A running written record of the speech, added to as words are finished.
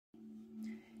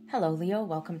Hello Leo,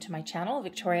 welcome to my channel.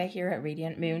 Victoria here at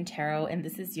Radiant Moon Tarot, and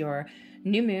this is your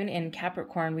new moon in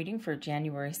Capricorn reading for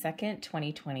January 2nd,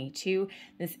 2022.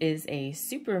 This is a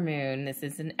super moon. This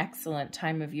is an excellent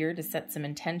time of year to set some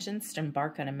intentions, to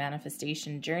embark on a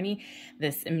manifestation journey.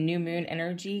 This new moon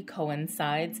energy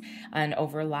coincides and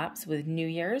overlaps with New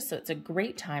Year's, so it's a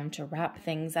great time to wrap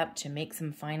things up, to make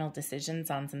some final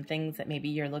decisions on some things that maybe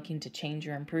you're looking to change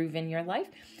or improve in your life,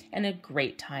 and a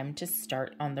great time to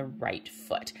start on the right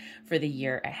foot for the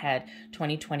year ahead.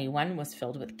 2021 was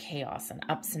filled with chaos and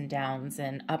ups and downs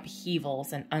and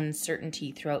upheavals and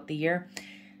uncertainty throughout the year.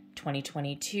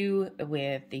 2022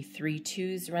 with the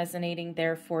 3-2s resonating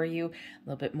there for you, a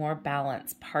little bit more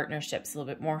balance, partnerships, a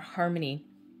little bit more harmony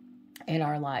in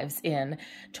our lives in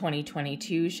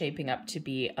 2022, shaping up to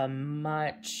be a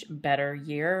much better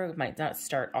year. It might not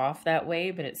start off that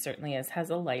way, but it certainly has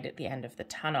a light at the end of the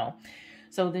tunnel.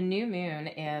 So the new moon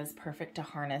is perfect to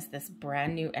harness this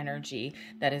brand new energy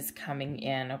that is coming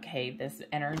in, okay? This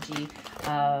energy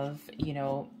of, you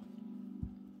know,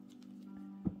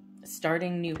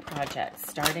 starting new projects,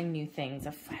 starting new things,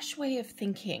 a fresh way of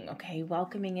thinking, okay?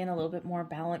 Welcoming in a little bit more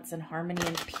balance and harmony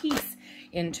and peace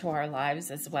into our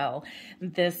lives as well.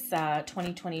 This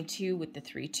 2022 with the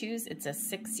 3-2s, it's a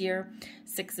 6-year.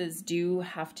 6s do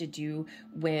have to do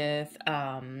with,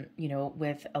 you know,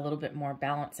 with a little bit more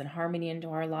balance and harmony into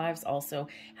our lives. Also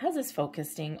has us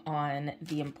focusing on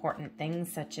the important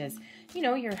things such as, you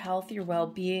know, your health, your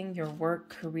well-being, your work,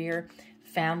 career,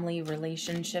 family,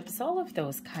 relationships, all of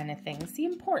those kind of things, the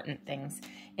important things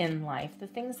in life, the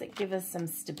things that give us some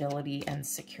stability and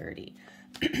security.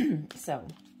 So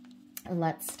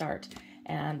let's start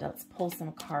and let's pull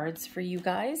some cards for you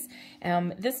guys.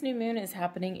 This new moon is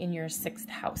happening in your 6th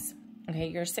house. Okay,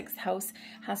 your 6th house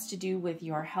has to do with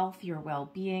your health, your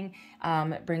well-being.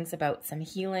 It brings about some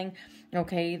healing.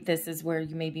 Okay, this is where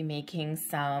you may be making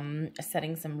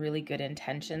setting some really good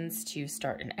intentions to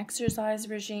start an exercise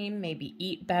regime, maybe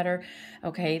eat better.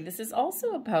 Okay, this is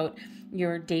also about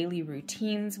your daily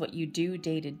routines, what you do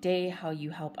day to day, how you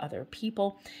help other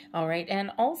people. All right,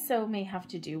 and also may have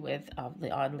to do with,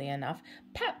 oddly enough,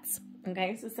 pets.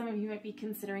 Okay, so some of you might be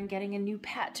considering getting a new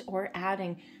pet or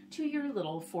adding to your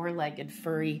little 4-legged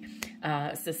furry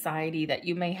society that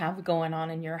you may have going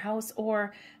on in your house,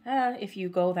 or if you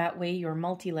go that way, your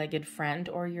multi-legged friend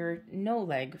or your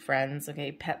no-leg friends.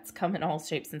 Okay, pets come in all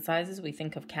shapes and sizes. We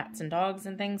think of cats and dogs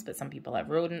and things, but some people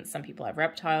have rodents, some people have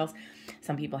reptiles,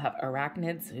 some people have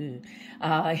arachnids.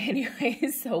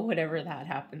 Anyways, so whatever that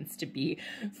happens to be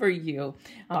for you.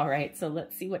 All right, so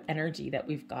let's see what energy that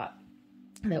we've got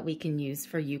that we can use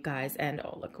for you guys. And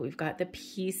oh, look, we've got the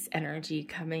peace energy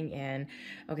coming in.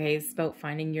 Okay, it's about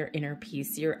finding your inner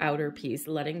peace, your outer peace,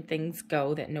 letting things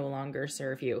go that no longer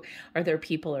serve you. Are there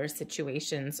people or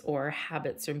situations or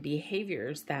habits or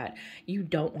behaviors that you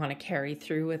don't want to carry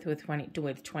through with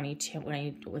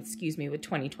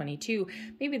 2022?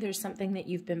 Maybe there's something that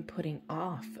you've been putting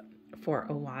off for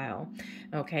a while.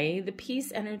 Okay, the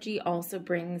peace energy also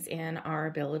brings in our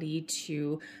ability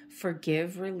to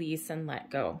forgive, release, and let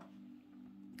go.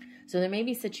 So there may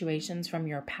be situations from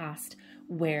your past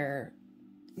where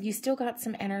you still got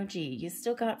some energy, you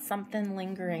still got something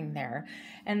lingering there,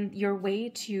 and your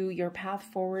path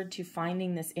forward to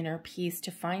finding this inner peace,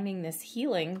 to finding this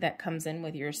healing that comes in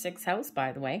with your 6th house,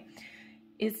 by the way,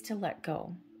 is to let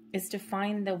go. Is to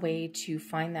find the way to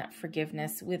find that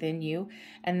forgiveness within you,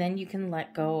 and then you can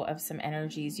let go of some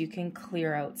energies. You can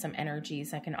clear out some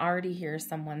energies. I can already hear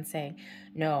someone saying,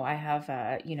 no, I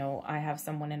have, you know, I have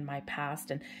someone in my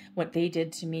past, and what they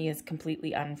did to me is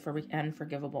completely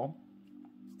unforgivable.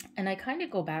 And I kind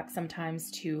of go back sometimes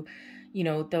to, you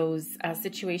know, those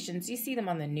situations. You see them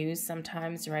on the news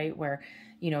sometimes, right? Where,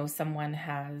 you know, someone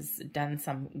has done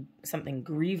something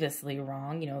grievously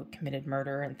wrong, you know, committed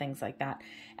murder and things like that.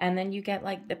 And then you get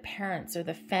like the parents or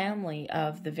the family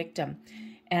of the victim.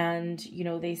 And, you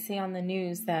know, they say on the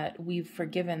news that we've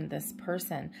forgiven this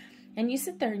person. And you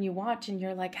sit there and you watch and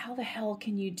you're like, how the hell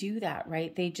can you do that,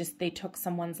 right? They took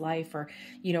someone's life, or,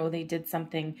 you know, they did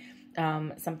something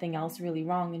else really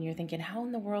wrong. And you're thinking, how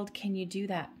in the world can you do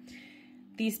that?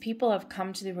 These people have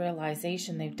come to the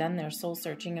realization, they've done their soul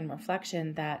searching and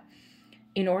reflection, that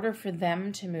in order for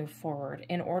them to move forward,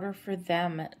 in order for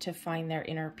them to find their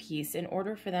inner peace, in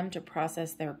order for them to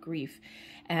process their grief,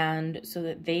 and so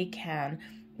that they can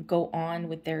go on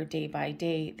with their day by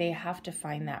day, they have to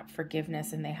find that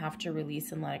forgiveness and they have to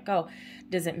release and let it go.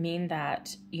 Does it mean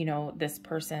that, you know, this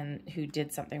person who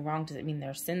did something wrong, does it mean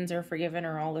their sins are forgiven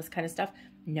or all this kind of stuff?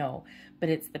 No, but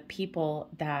it's the people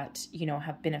that, you know,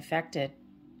 have been affected.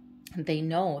 They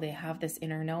know, they have this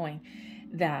inner knowing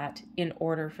that in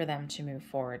order for them to move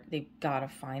forward, they've got to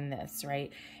find this,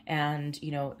 right? And,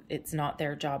 you know, it's not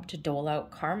their job to dole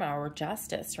out karma or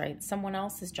justice, right? It's someone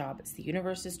else's job. It's the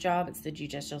universe's job. It's the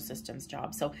judicial system's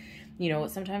job. So, you know,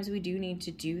 sometimes we do need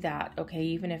to do that, okay?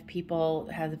 Even if people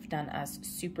have done us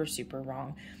super, super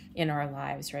wrong in our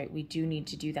lives, right? We do need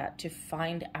to do that to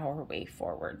find our way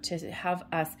forward, to have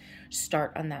us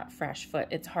start on that fresh foot.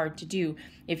 It's hard to do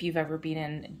if you've ever been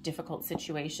in difficult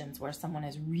situations where someone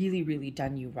has really, really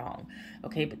done you wrong,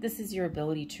 okay? But this is your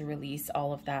ability to release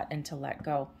all of that and to let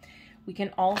go. We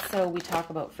can also, we talk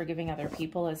about forgiving other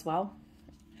people as well.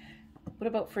 What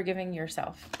about forgiving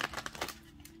yourself?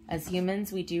 As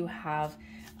humans, we do have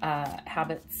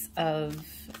habits of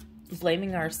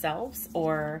blaming ourselves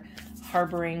or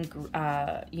harboring,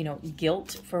 you know,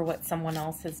 guilt for what someone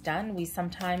else has done.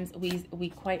 We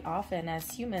quite often as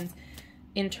humans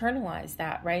internalize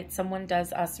that, right? Someone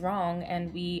does us wrong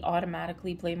and we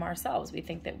automatically blame ourselves. We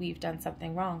think that we've done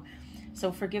something wrong.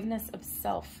 So forgiveness of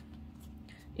self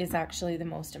is actually the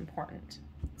most important.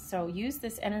 So use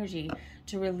this energy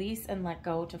to release and let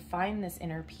go, to find this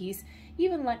inner peace,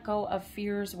 even let go of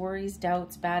fears, worries,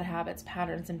 doubts, bad habits,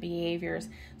 patterns, and behaviors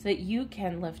so that you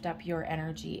can lift up your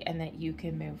energy and that you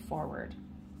can move forward.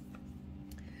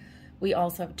 We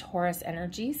also have Taurus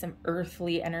energy, some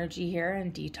earthly energy here,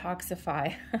 and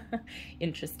detoxify.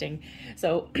 Interesting.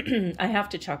 So I have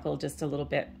to chuckle just a little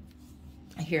bit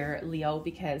here, Leo,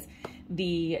 because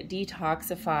the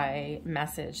detoxify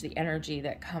message, the energy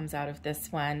that comes out of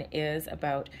this one is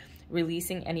about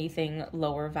releasing anything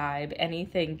lower vibe,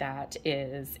 anything that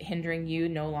is hindering you,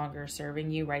 no longer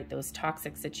serving you, right? Those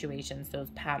toxic situations, those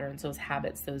patterns, those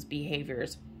habits, those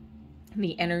behaviors,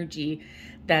 the energy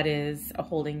that is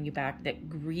holding you back, that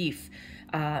grief,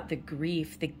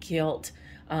 the guilt,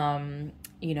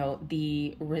 you know,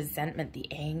 the resentment, the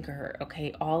anger,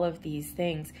 okay, all of these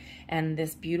things. And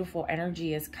this beautiful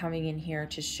energy is coming in here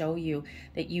to show you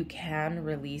that you can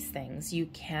release things, you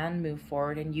can move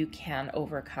forward, and you can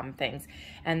overcome things.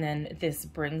 And then this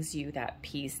brings you that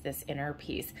peace, this inner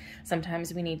peace.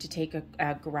 Sometimes we need to take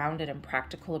a grounded and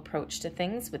practical approach to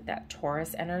things with that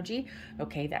Taurus energy,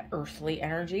 okay, that earthly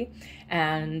energy.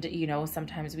 And, you know,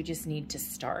 sometimes we just need to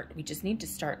start. We just need to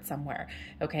start somewhere,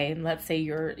 okay? And let's say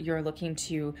you're looking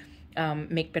to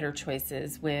make better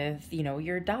choices with, you know,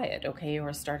 your diet, okay,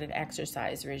 or start an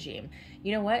exercise regime.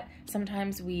 You know what?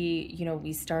 Sometimes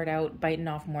we start out biting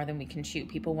off more than we can chew.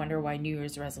 People wonder why New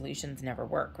Year's resolutions never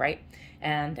work, right?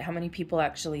 And how many people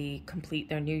actually complete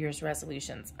their New Year's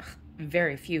resolutions?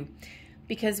 Very few,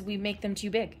 because we make them too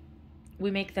big. We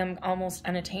make them almost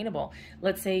unattainable.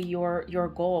 Let's say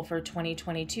your goal for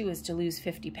 2022 is to lose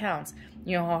 50 pounds.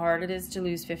 You know how hard it is to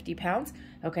lose 50 pounds?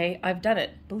 Okay, I've done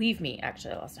it. Believe me,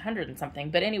 actually I lost 100 and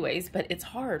something. But anyways, but it's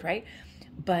hard, right?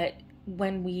 But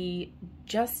when we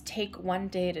just take one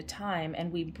day at a time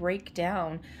and we break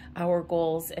down our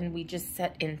goals and we just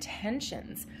set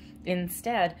intentions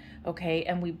instead, okay,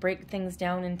 and we break things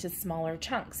down into smaller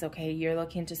chunks, okay, you're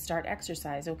looking to start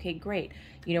exercise, okay, great.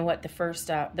 You know what the first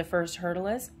hurdle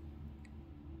is?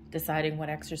 Deciding what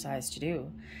exercise to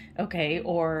do, okay,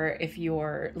 or if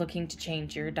you're looking to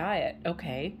change your diet,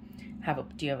 okay,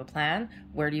 do you have a plan?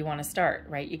 Where do you want to start,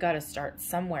 right? You got to start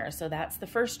somewhere. So that's the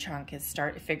first chunk, is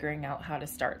start figuring out how to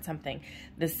start something.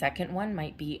 The second one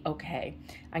might be, okay,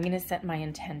 I'm going to set my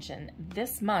intention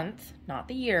this month, not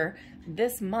the year,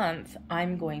 this month,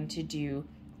 I'm going to do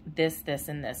this, this,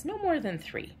 and this. No more than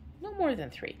 3, no more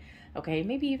than 3. Okay,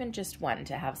 maybe even just 1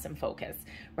 to have some focus,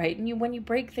 right? And when you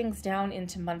break things down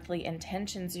into monthly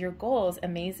intentions, your goals,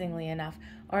 amazingly enough,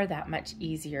 are that much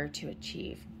easier to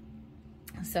achieve.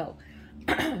 So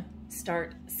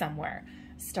start somewhere,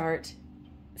 start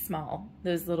small,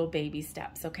 those little baby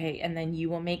steps, okay? And then you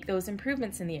will make those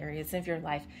improvements in the areas of your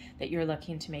life that you're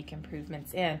looking to make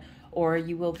improvements in, or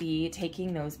you will be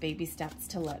taking those baby steps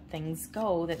to let things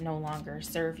go that no longer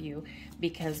serve you.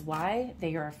 Because why?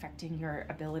 They are affecting your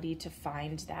ability to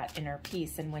find that inner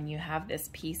peace. And when you have this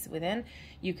peace within,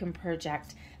 you can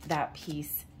project that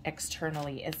peace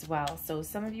externally as well. So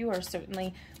some of you are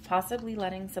certainly possibly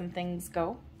letting some things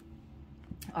go.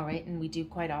 All right, and we do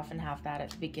quite often have that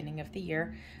at the beginning of the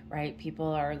year, right? People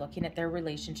are looking at their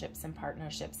relationships and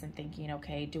partnerships and thinking,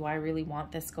 okay, do I really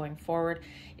want this going forward?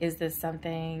 Is this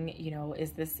something, you know,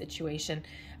 is this situation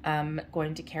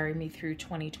going to carry me through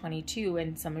 2022?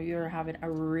 And some of you are having a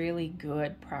really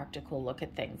good practical look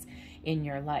at things in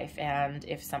your life. And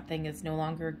if something is no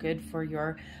longer good for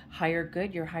your higher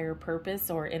good, your higher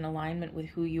purpose, or in alignment with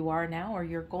who you are now or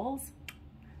your goals,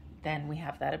 then we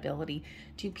have that ability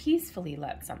to peacefully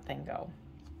let something go.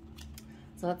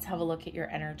 So let's have a look at your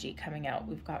energy coming out.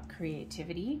 We've got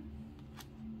creativity,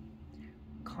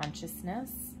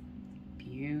 consciousness,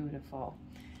 beautiful,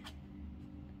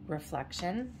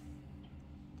 reflection,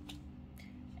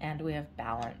 and we have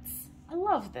balance. I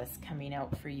love this coming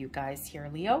out for you guys here,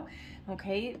 Leo.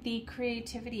 Okay, the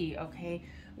creativity, okay,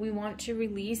 we want to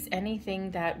release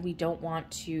anything that we don't want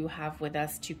to have with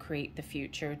us to create the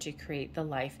future, to create the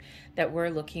life that we're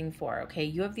looking for, okay?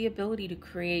 You have the ability to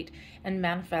create and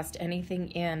manifest anything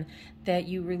in that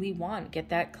you really want. Get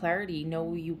that clarity, know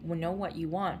what you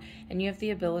want, and you have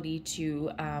the ability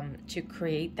to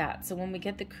create that. So when we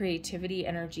get the creativity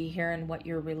energy here and what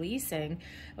you're releasing,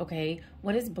 okay,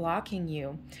 what is blocking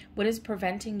you? What is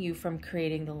preventing you from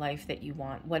creating the life that you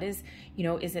want? What is, you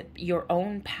know, is it your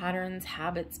own patterns,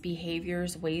 habits,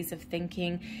 behaviors, ways of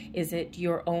thinking? Is it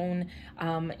your own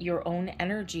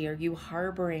energy? Are you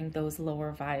harboring those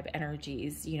lower vibe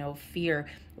energies? You know, fear,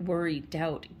 worry,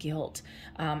 doubt, guilt,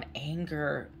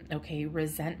 anger, okay,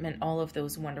 resentment, all of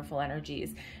those wonderful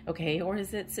energies, okay? Or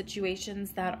is it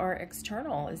situations that are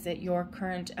external? Is it your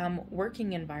current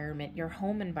working environment, your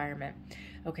home environment?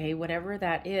 Okay, whatever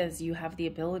that is, you have the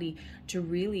ability to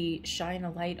really shine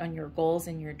a light on your goals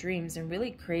and your dreams and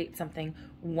really create something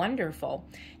wonderful.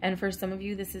 And for some of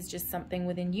you, this is just something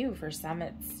within you. For some,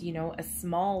 it's, you know, a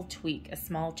small tweak, a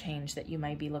small change that you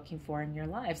might be looking for in your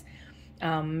lives.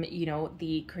 You know,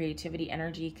 the creativity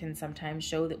energy can sometimes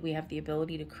show that we have the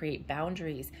ability to create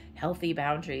boundaries, healthy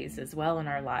boundaries as well in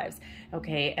our lives,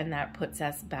 okay? And that puts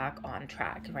us back on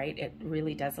track, right? It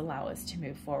really does allow us to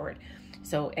move forward.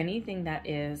 So anything that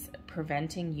is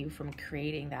preventing you from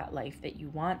creating that life that you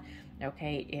want,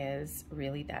 okay, is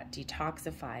really that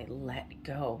detoxify, let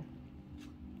go.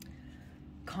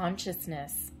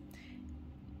 Consciousness.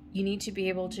 You need to be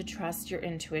able to trust your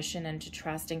intuition and to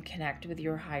trust and connect with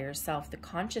your higher self. The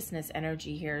consciousness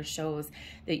energy here shows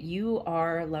that you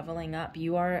are leveling up.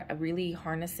 You are really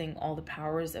harnessing all the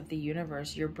powers of the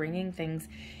universe. You're bringing things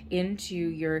into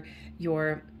your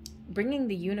bringing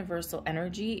the universal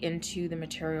energy into the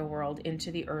material world, into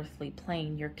the earthly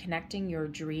plane. You're connecting your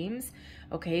dreams,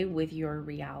 okay, with your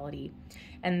reality.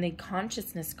 And the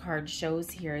consciousness card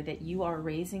shows here that you are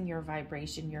raising your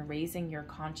vibration, you're raising your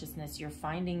consciousness, you're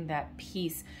finding that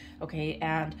peace, okay?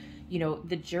 And, you know,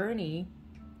 the journey,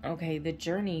 okay, the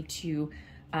journey to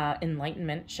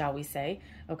enlightenment, shall we say,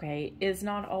 okay, is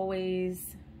not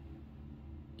always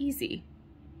easy.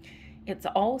 It's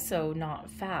also not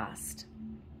fast.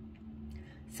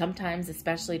 Sometimes,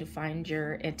 especially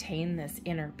to attain this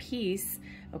inner peace,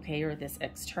 okay, or this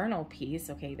external peace,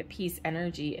 okay, the peace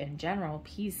energy in general,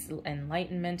 peace,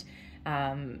 enlightenment,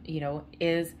 you know,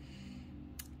 is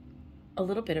a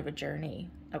little bit of a journey,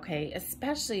 okay,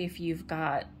 especially if you've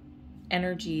got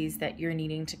energies that you're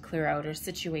needing to clear out or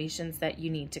situations that you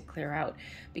need to clear out.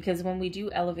 Because when we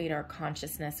do elevate our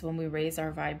consciousness, when we raise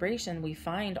our vibration, we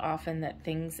find often that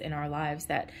things in our lives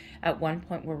that at one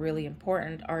point were really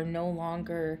important are no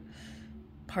longer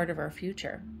part of our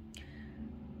future.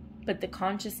 But the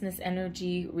consciousness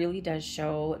energy really does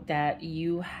show that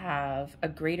you have a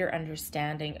greater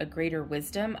understanding, a greater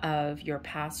wisdom of your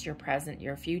past, your present,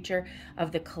 your future,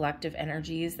 of the collective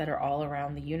energies that are all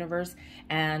around the universe,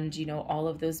 and, you know, all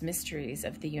of those mysteries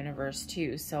of the universe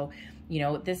too. So, you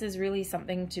know, this is really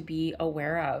something to be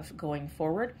aware of going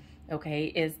forward. Okay,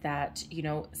 is that, you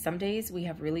know, some days we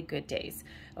have really good days,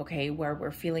 okay, where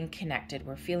we're feeling connected,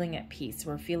 we're feeling at peace,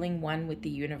 we're feeling one with the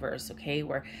universe, okay,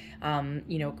 we're,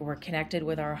 you know, we're connected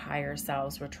with our higher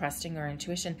selves, we're trusting our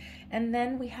intuition. And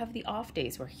then we have the off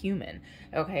days, we're human,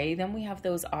 okay, then we have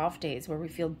those off days where we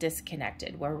feel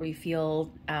disconnected, where we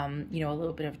feel, you know, a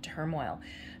little bit of turmoil.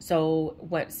 So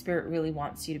what Spirit really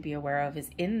wants you to be aware of is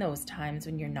in those times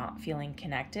when you're not feeling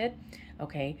connected,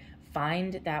 okay,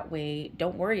 find that way.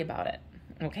 Don't worry about it.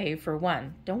 Okay, for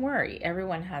one, don't worry.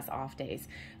 Everyone has off days.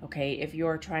 Okay, if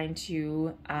you're trying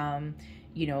to,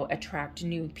 you know, attract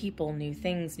new people, new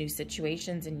things, new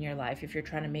situations in your life, if you're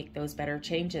trying to make those better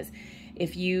changes,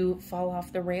 if you fall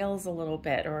off the rails a little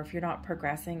bit, or if you're not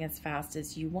progressing as fast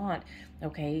as you want,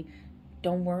 okay,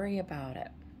 don't worry about it.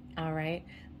 All right.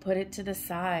 Put it to the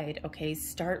side, okay?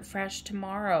 Start fresh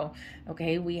tomorrow,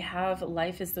 okay? We have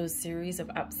life as those series of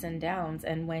ups and downs,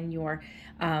 and when you're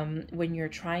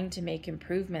trying to make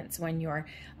improvements, when you're,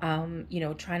 you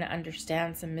know, trying to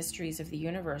understand some mysteries of the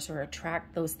universe or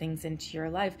attract those things into your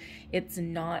life, it's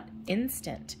not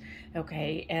instant,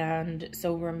 okay? And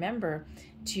so remember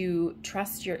to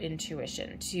trust your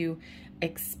intuition, to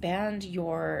expand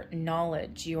your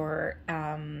knowledge, your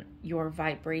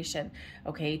vibration,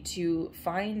 okay, to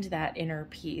find that inner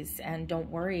peace. And don't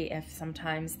worry if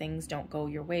sometimes things don't go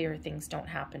your way or things don't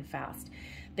happen fast.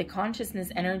 The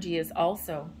consciousness energy is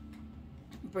also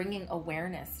bringing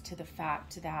awareness to the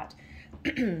fact that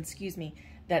excuse me,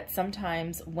 that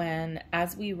sometimes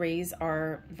as we raise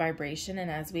our vibration and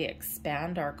as we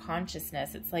expand our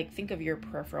consciousness, it's like, think of your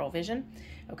peripheral vision,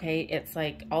 okay? It's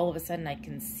like all of a sudden I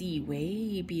can see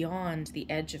way beyond the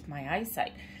edge of my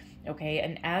eyesight, okay?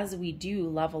 And as we do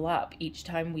level up, each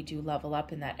time we do level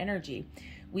up in that energy,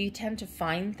 we tend to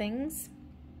find things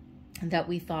that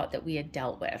we thought that we had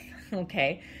dealt with,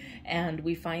 okay? And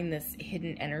we find this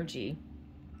hidden energy.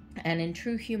 And in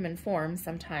true human form,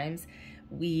 sometimes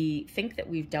we think that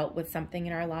we've dealt with something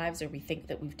in our lives, or we think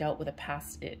that we've dealt with a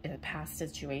past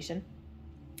situation.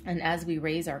 And as we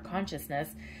raise our consciousness,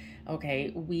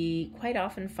 okay, we quite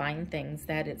often find things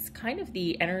that it's kind of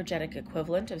the energetic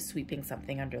equivalent of sweeping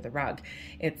something under the rug.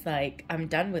 It's like, I'm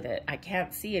done with it. I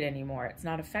can't see it anymore. It's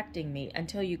not affecting me,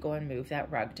 until you go and move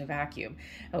that rug to vacuum,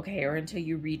 okay, or until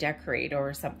you redecorate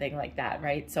or something like that,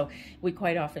 right? So we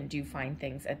quite often do find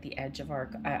things at the edge of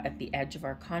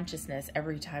our consciousness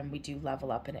every time we do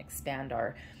level up and expand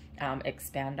our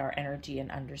energy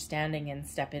and understanding and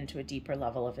step into a deeper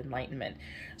level of enlightenment.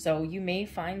 So you may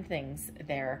find things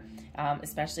there,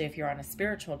 especially if you're on a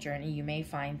spiritual journey, you may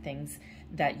find things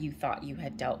that you thought you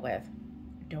had dealt with.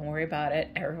 Don't worry about it.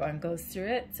 Everyone goes through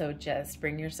it. So just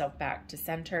bring yourself back to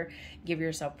center. Give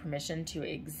yourself permission to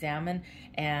examine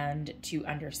and to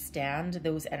understand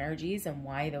those energies and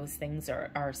why those things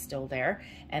are still there.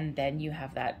 And then you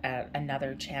have that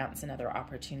another chance, another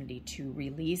opportunity to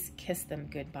release, kiss them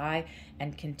goodbye,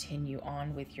 and continue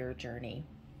on with your journey.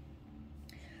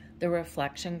 The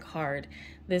reflection card.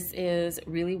 This is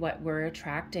really what we're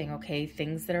attracting, okay?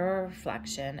 Things that are a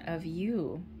reflection of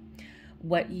you.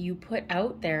 What you put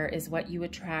out there is what you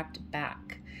attract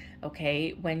back,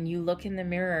 okay? When you look in the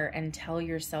mirror and tell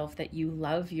yourself that you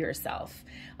love yourself,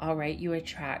 all right, you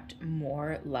attract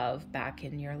more love back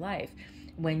in your life.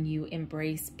 When you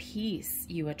embrace peace,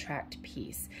 you attract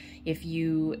peace. If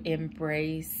you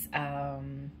embrace,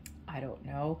 I don't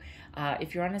know,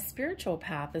 if you're on a spiritual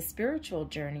path, a spiritual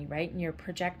journey, right, and you're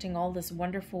projecting all this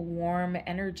wonderful, warm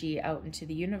energy out into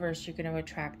the universe, you're going to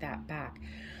attract that back.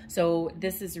 So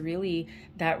this is really,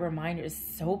 that reminder is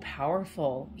so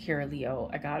powerful here, Leo,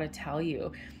 I gotta tell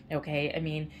you, okay? I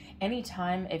mean,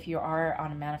 anytime if you are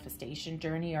on a manifestation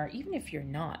journey, or even if you're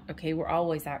not, okay, we're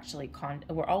always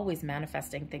we're always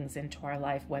manifesting things into our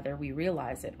life, whether we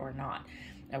realize it or not.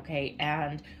 Okay,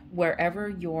 and wherever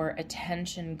your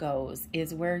attention goes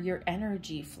is where your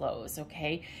energy flows,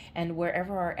 okay? And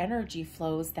wherever our energy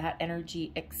flows, that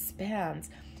energy expands.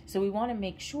 So we want to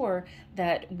make sure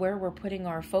that where we're putting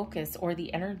our focus, or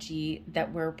the energy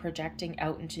that we're projecting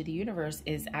out into the universe,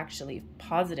 is actually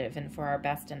positive and for our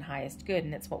best and highest good,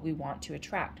 and it's what we want to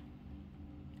attract.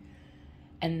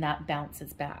 And that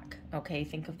bounces back, okay?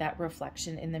 Think of that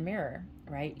reflection in the mirror,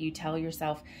 right? You tell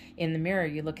yourself in the mirror,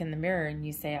 you look in the mirror and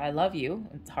you say, I love you.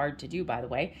 It's hard to do, by the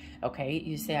way, okay?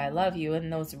 You say, I love you,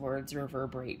 and those words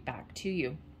reverberate back to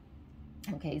you.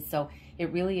 Okay, so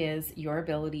it really is your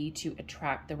ability to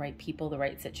attract the right people, the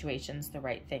right situations, the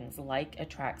right things. Like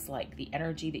attracts like. The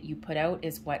energy that you put out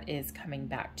is what is coming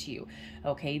back to you.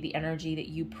 Okay, the energy that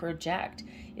you project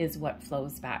is what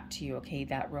flows back to you. Okay,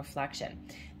 that reflection.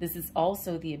 This is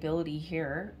also the ability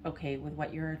here, okay, with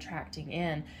what you're attracting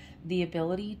in, the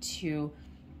ability to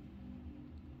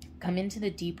come into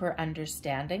the deeper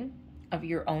understanding of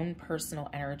your own personal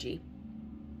energy.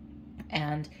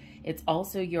 And it's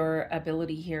also your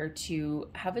ability here to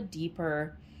have a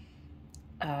deeper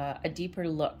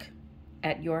look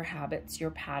at your habits,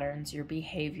 your patterns, your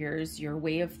behaviors, your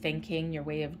way of thinking, your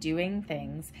way of doing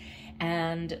things,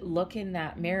 and look in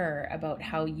that mirror about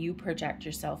how you project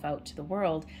yourself out to the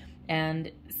world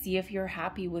and see if you're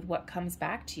happy with what comes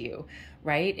back to you,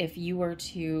 right? If you were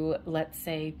to, let's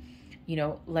say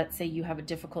you have a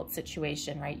difficult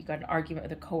situation, right? You got an argument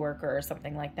with a coworker or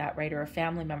something like that, right? Or a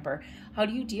family member. How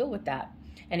do you deal with that?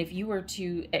 And if you were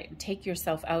to take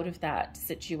yourself out of that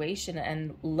situation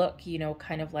and look,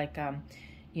 kind of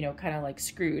like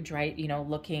Scrooge, right?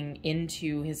 Looking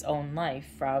into his own life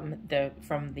from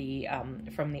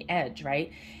the edge,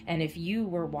 right? And if you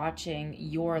were watching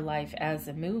your life as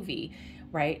a movie,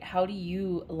 right? How do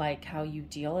you like how you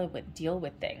deal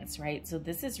with things, right? So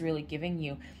this is really giving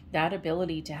you that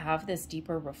ability to have this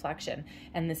deeper reflection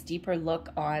and this deeper look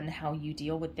on how you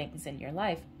deal with things in your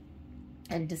life,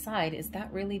 and decide, is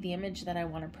that really the image that I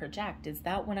want to project? Is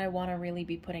that what I want to really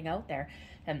be putting out there?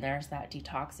 And there's that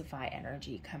detoxify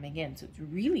energy coming in. So it's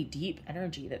really deep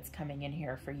energy that's coming in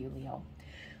here for you, Leo.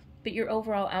 But your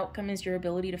overall outcome is your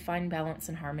ability to find balance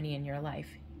and harmony in your life.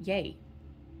 Yay.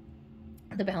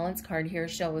 The balance card here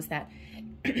shows that,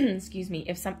 excuse me,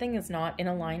 if something is not in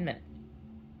alignment,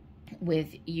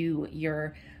 with you,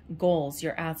 your goals,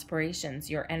 your aspirations,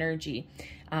 your energy,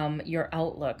 your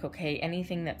outlook, okay?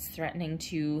 Anything that's threatening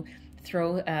to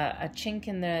throw a chink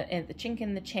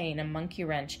in the chain, a monkey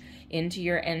wrench into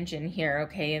your engine here,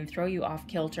 okay, and throw you off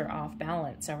kilter, off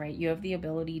balance, all right? You have the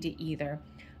ability to either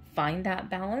find that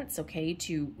balance, okay,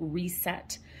 to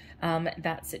reset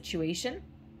that situation,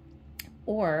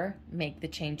 or make the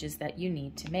changes that you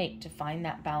need to make to find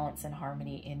that balance and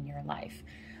harmony in your life.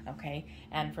 Okay,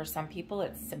 and for some people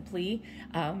it's simply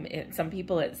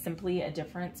a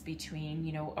difference between,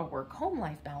 you know, a work-home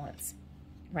life balance,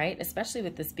 right? Especially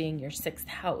with this being your 6th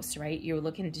house, right? You're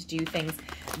looking to do things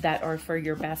that are for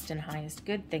your best and highest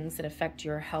good, things that affect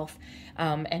your health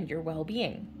and your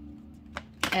well-being.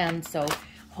 And so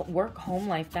work-home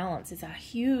life balance is a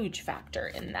huge factor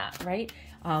in that, right?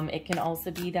 It can also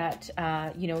be that,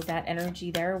 you know, that energy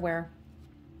there where,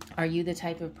 are you the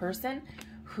type of person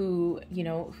who, you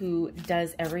know, who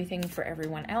does everything for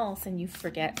everyone else, and you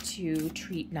forget to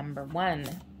treat number one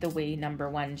the way number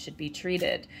one should be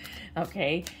treated,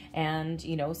 okay? And,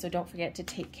 you know, so don't forget to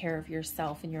take care of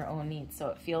yourself and your own needs. So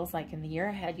it feels like in the year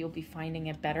ahead, you'll be finding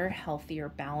a better, healthier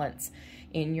balance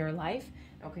in your life,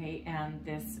 okay? And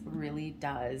this really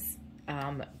does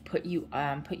put you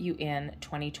in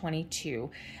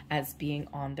 2022 as being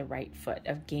on the right foot,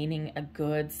 of gaining a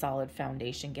good solid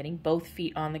foundation, getting both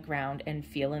feet on the ground and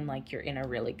feeling like you're in a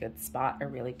really good spot, a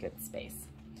really good space.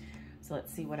 So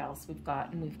let's see what else we've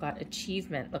got. And we've got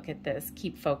achievement. Look at this.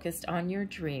 Keep focused on your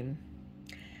dream.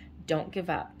 Don't give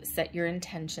up. Set your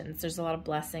intentions. There's a lot of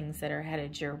blessings that are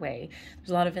headed your way. There's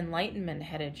a lot of enlightenment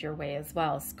headed your way as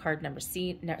well. Card number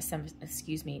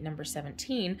number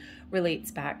 17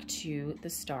 relates back to the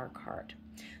Star card.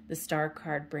 The Star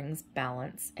card brings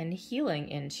balance and healing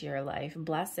into your life.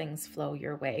 Blessings flow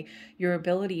your way. Your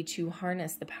ability to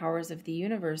harness the powers of the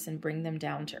universe and bring them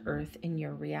down to earth in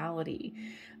your reality.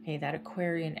 Okay, that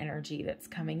Aquarian energy that's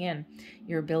coming in.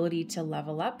 Your ability to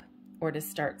level up, or to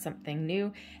start something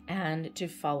new, and to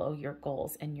follow your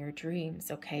goals and your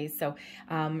dreams, okay? So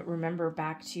remember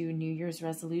back to New Year's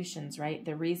resolutions, right?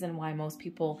 The reason why most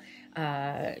people,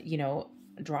 you know,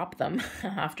 drop them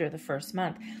after the first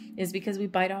month is because we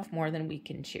bite off more than we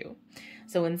can chew.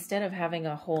 So instead of having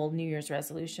a whole New Year's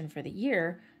resolution for the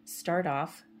year, start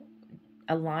off,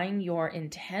 align your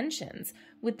intentions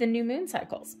with the new moon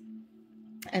cycles.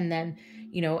 And then,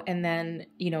 you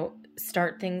know,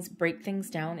 start things, break things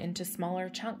down into smaller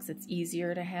chunks. It's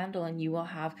easier to handle, and you will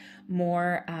have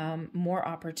more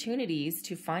opportunities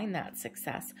to find that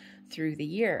success through the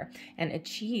year and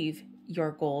achieve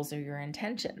your goals or your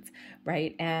intentions,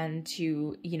 right? And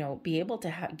to, you know, be able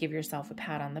to give yourself a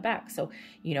pat on the back. So,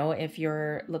 you know, if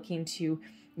you're looking to,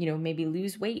 you know, maybe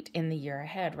lose weight in the year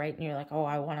ahead, right? And you're like, oh,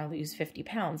 I want to lose 50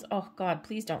 pounds. Oh God,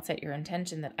 please don't set your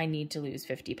intention that I need to lose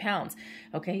 50 pounds.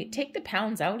 Okay. Take the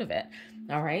pounds out of it.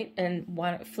 All right. And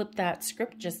flip that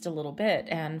script just a little bit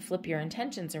and flip your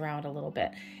intentions around a little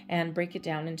bit and break it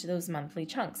down into those monthly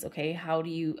chunks. Okay. How do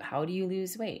you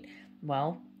lose weight?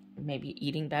 Well, maybe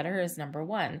eating better is number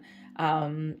one.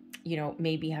 You know,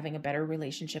 maybe having a better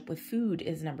relationship with food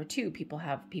is number two. People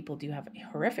do have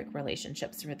horrific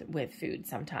relationships with food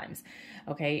sometimes.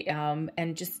 Okay.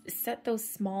 And just set those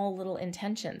small little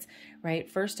intentions, right?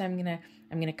 First, I'm going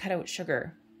to cut out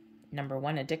sugar. Number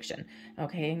one, addiction.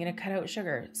 Okay. I'm going to cut out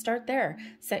sugar. Start there.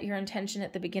 Set your intention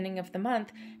at the beginning of the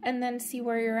month, and then see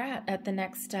where you're at the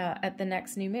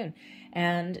next new moon.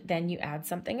 And then you add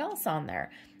something else on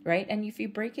there. Right? And if you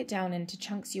break it down into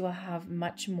chunks, you will have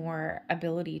much more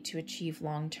ability to achieve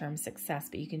long-term success.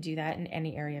 But you can do that in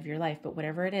any area of your life. But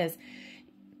whatever it is,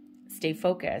 stay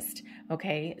focused,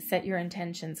 okay? Set your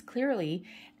intentions clearly,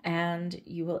 and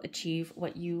you will achieve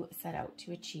what you set out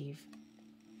to achieve.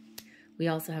 We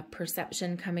also have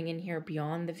perception coming in here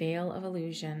beyond the veil of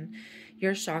illusion.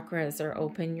 Your chakras are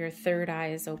open. Your third eye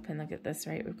is open. Look at this,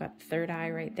 right? We've got the third eye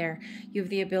right there. You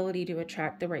have the ability to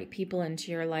attract the right people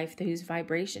into your life whose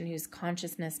vibration, whose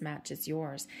consciousness matches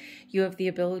yours. You have the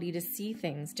ability to see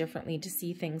things differently, to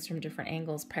see things from different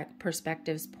angles,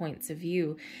 perspectives, points of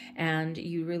view. And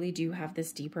you really do have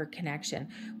this deeper connection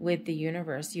with the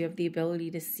universe. You have the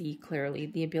ability to see clearly,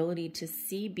 the ability to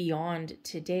see beyond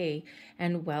today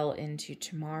and well into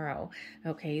tomorrow.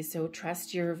 Okay, so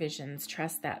trust your visions,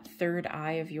 trust that third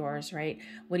eye of yours, right?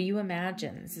 What do you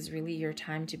imagine? This is really your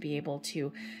time to be able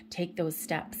to take those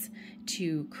steps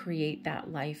to create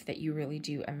that life that you really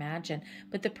do imagine.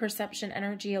 But the perception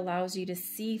energy allows you to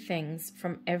see things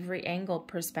from every angle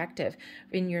perspective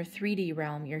in your 3D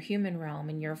realm, your human realm,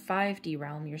 in your 5D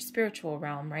realm, your spiritual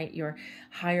realm, right? Your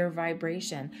higher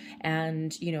vibration.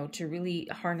 And, you know, to really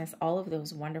harness all of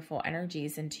those wonderful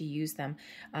energies and to use them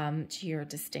to your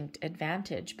distinct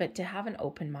advantage. But to have an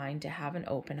open mind, to have an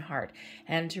open heart,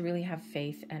 and to really have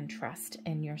faith and trust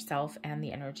in yourself and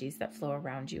the energies that flow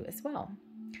around you as well.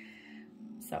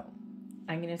 So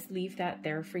I'm going to leave that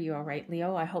there for you. All right,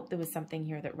 Leo, I hope there was something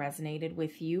here that resonated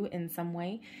with you in some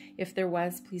way. If there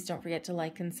was, please don't forget to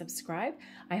like and subscribe.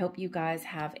 I hope you guys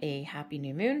have a happy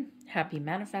new moon, happy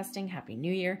manifesting, happy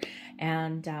new year.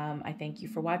 And I thank you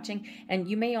for watching. And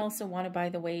you may also want to, by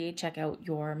the way, check out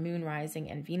your moon rising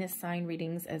and Venus sign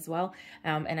readings as well.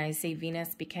 And I say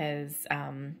Venus because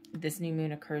this new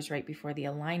moon occurs right before the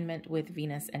alignment with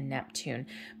Venus and Neptune,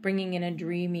 bringing in a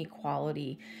dreamy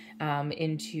quality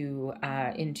into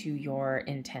your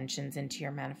intentions, into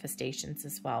your manifestations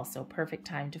as well. So perfect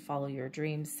time to follow your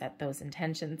dreams, set those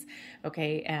intentions,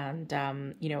 okay, and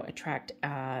you know, attract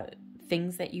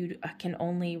things that you can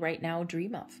only right now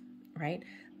dream of, right?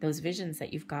 Those visions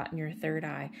that you've got in your third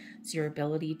eye. It's your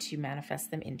ability to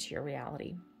manifest them into your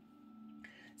reality.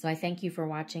 So I thank you for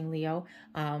watching, Leo.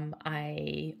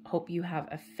 I hope you have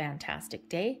a fantastic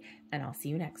day, and I'll see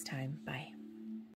you next time. Bye.